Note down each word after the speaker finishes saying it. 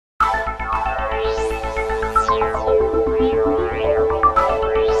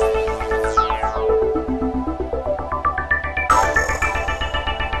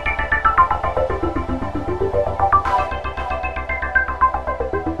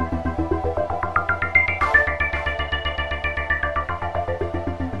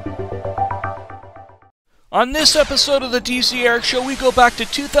On this episode of the DCeric Show, we go back to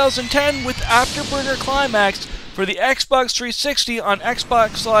 2010 with After Burner Climax for the Xbox 360 on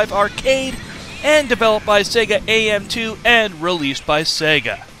Xbox Live Arcade, and developed by Sega AM2 and released by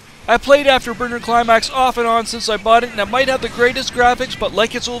Sega. I played After Burner Climax off and on since I bought it, and it might have the greatest graphics, but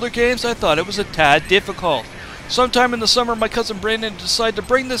like its older games, I thought it was a tad difficult. Sometime in the summer, my cousin Brandon decided to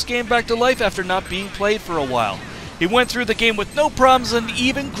bring this game back to life after not being played for a while. He went through the game with no problems and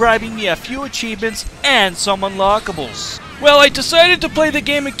even grabbing me a few achievements and some unlockables. Well, I decided to play the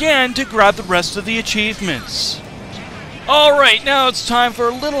game again to grab the rest of the achievements. Alright, now it's time for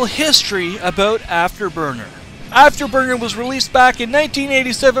a little history about After Burner. After Burner was released back in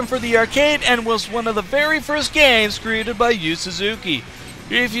 1987 for the arcade and was one of the very first games created by Yu Suzuki.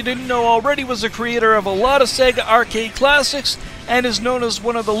 If you didn't know already, was the creator of a lot of Sega arcade classics and is known as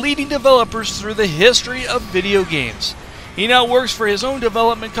one of the leading developers through the history of video games. He now works for his own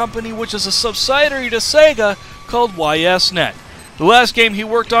development company, which is a subsidiary to Sega called YSNet. The last game he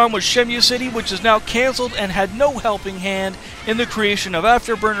worked on was Shenmue City, which is now cancelled and had no helping hand in the creation of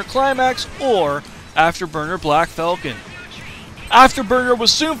After Burner Climax or After Burner Black Falcon. After Burner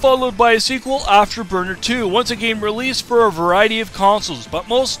was soon followed by a sequel, After Burner 2, once again released for a variety of consoles, but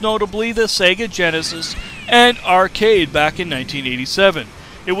most notably the Sega Genesis and arcade back in 1987.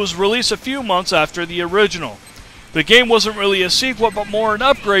 It was released a few months after the original. The game wasn't really a sequel, but more an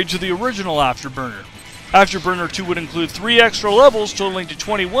upgrade to the original After Burner. After Burner 2 would include 3 extra levels, totaling to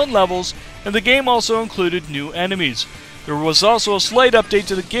 21 levels, and the game also included new enemies. There was also a slight update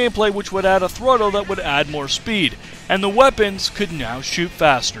to the gameplay, which would add a throttle that would add more speed, and the weapons could now shoot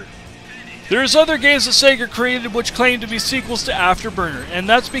faster. There's other games that Sega created which claim to be sequels to After Burner, and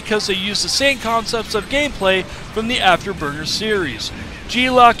that's because they use the same concepts of gameplay from the After Burner series.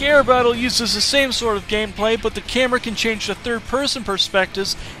 G-Lock Air Battle uses the same sort of gameplay, but the camera can change to third-person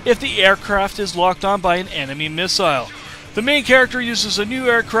perspectives if the aircraft is locked on by an enemy missile. The main character uses a new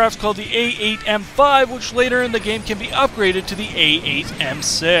aircraft called the A8M5, which later in the game can be upgraded to the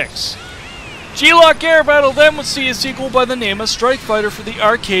A8M6. G-Lock Air Battle then would see a sequel by the name of Strike Fighter for the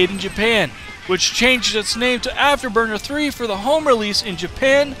arcade in Japan, which changed its name to After Burner 3 for the home release in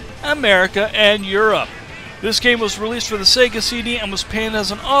Japan, America, and Europe. This game was released for the Sega CD and was panned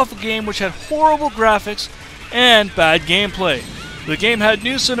as an awful game which had horrible graphics and bad gameplay. The game had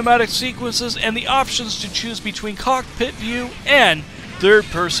new cinematic sequences and the options to choose between cockpit view and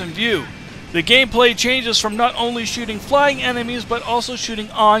third-person view. The gameplay changes from not only shooting flying enemies but also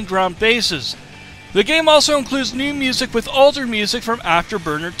shooting on-ground bases. The game also includes new music with altered music from After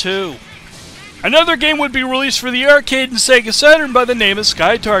Burner 2. Another game would be released for the arcade and Sega Saturn by the name of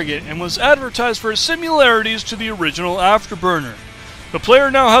Sky Target and was advertised for its similarities to the original After Burner. The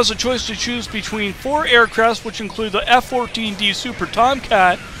player now has a choice to choose between 4 aircrafts, which include the F-14D Super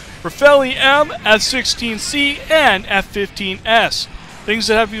Tomcat, Rafale M, F-16C, and F-15S. Things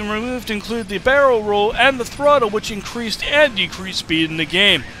that have been removed include the barrel roll and the throttle, which increased and decreased speed in the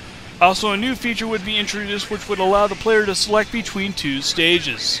game. Also, a new feature would be introduced which would allow the player to select between 2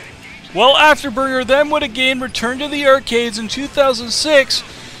 stages. Well, After Burner then would again return to the arcades in 2006,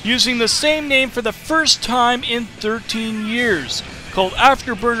 using the same name for the first time in 13 years, called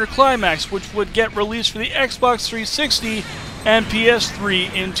After Burner Climax, which would get released for the Xbox 360 and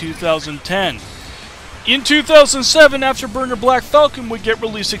PS3 in 2010. In 2007, After Burner Black Falcon would get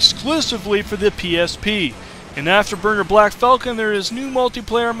released exclusively for the PSP. In After Burner Black Falcon, there is new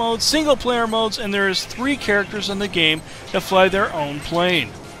multiplayer modes, single player modes, and there is 3 characters in the game that fly their own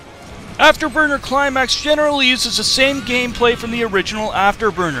plane. After Burner Climax generally uses the same gameplay from the original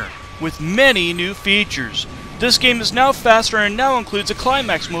After Burner, with many new features. This game is now faster and now includes a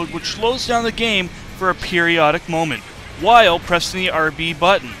climax mode which slows down the game for a periodic moment, while pressing the RB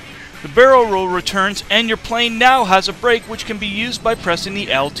button. The barrel roll returns and your plane now has a brake which can be used by pressing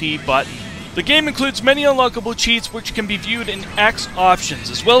the LT button. The game includes many unlockable cheats which can be viewed in X options,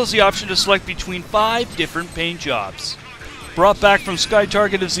 as well as the option to select between 5 different paint jobs. Brought back from Sky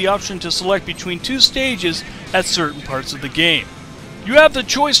Target is the option to select between 2 stages at certain parts of the game. You have the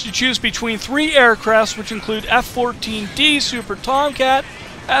choice to choose between 3 aircrafts, which include F-14D Super Tomcat,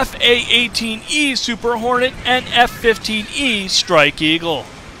 F-A-18E Super Hornet, and F-15E Strike Eagle.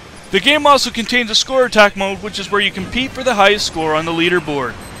 The game also contains a score attack mode, which is where you compete for the highest score on the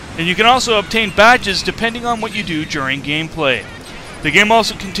leaderboard. And you can also obtain badges depending on what you do during gameplay. The game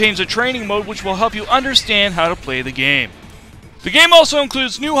also contains a training mode, which will help you understand how to play the game. The game also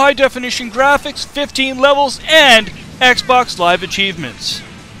includes new high-definition graphics, 15 levels, and Xbox Live achievements.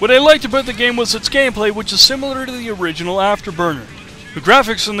 What I liked about the game was its gameplay, which is similar to the original After Burner. The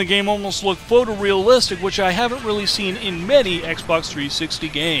graphics in the game almost look photorealistic, which I haven't really seen in many Xbox 360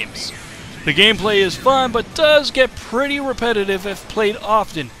 games. The gameplay is fun, but does get pretty repetitive if played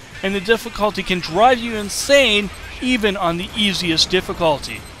often, and the difficulty can drive you insane even on the easiest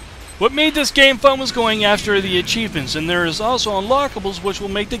difficulty. What made this game fun was going after the achievements, and there is also unlockables which will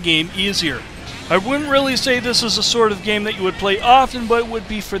make the game easier. I wouldn't really say this is the sort of game that you would play often, but it would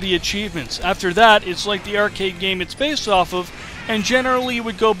be for the achievements. After that, it's like the arcade game it's based off of, and generally you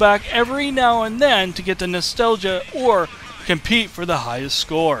would go back every now and then to get the nostalgia or compete for the highest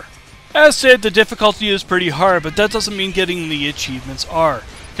score. As said, the difficulty is pretty hard, but that doesn't mean getting the achievements are,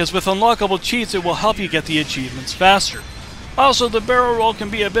 because with unlockable cheats it will help you get the achievements faster. Also, the barrel roll can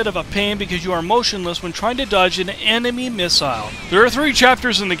be a bit of a pain because you are motionless when trying to dodge an enemy missile. There are 3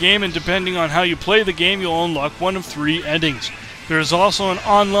 chapters in the game, and depending on how you play the game, you'll unlock one of 3 endings. There is also an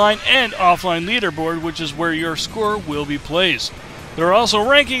online and offline leaderboard, which is where your score will be placed. There are also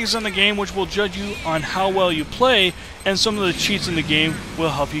rankings in the game which will judge you on how well you play, and some of the cheats in the game will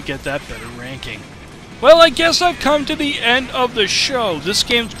help you get that better ranking. Well, I guess I've come to the end of the show. This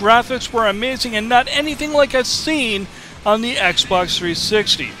game's graphics were amazing and not anything like I've seen on the Xbox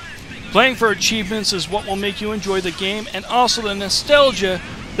 360. Playing for achievements is what will make you enjoy the game, and also the nostalgia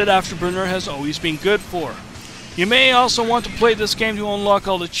that After Burner has always been good for. You may also want to play this game to unlock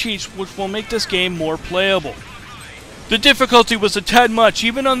all the cheats, which will make this game more playable. The difficulty was a tad much,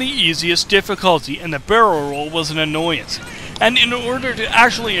 even on the easiest difficulty, and the barrel roll was an annoyance. And in order to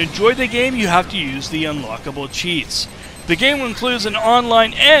actually enjoy the game, you have to use the unlockable cheats. The game includes an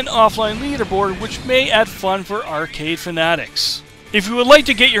online and offline leaderboard, which may add fun for arcade fanatics. If you would like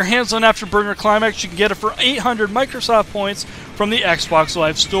to get your hands on After Burner Climax, you can get it for 800 Microsoft points from the Xbox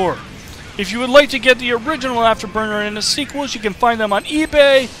Live Store. If you would like to get the original After Burner and the sequels, you can find them on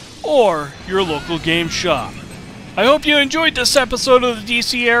eBay or your local game shop. I hope you enjoyed this episode of the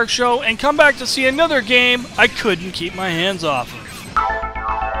DCeric Show, and come back to see another game I couldn't keep my hands off of.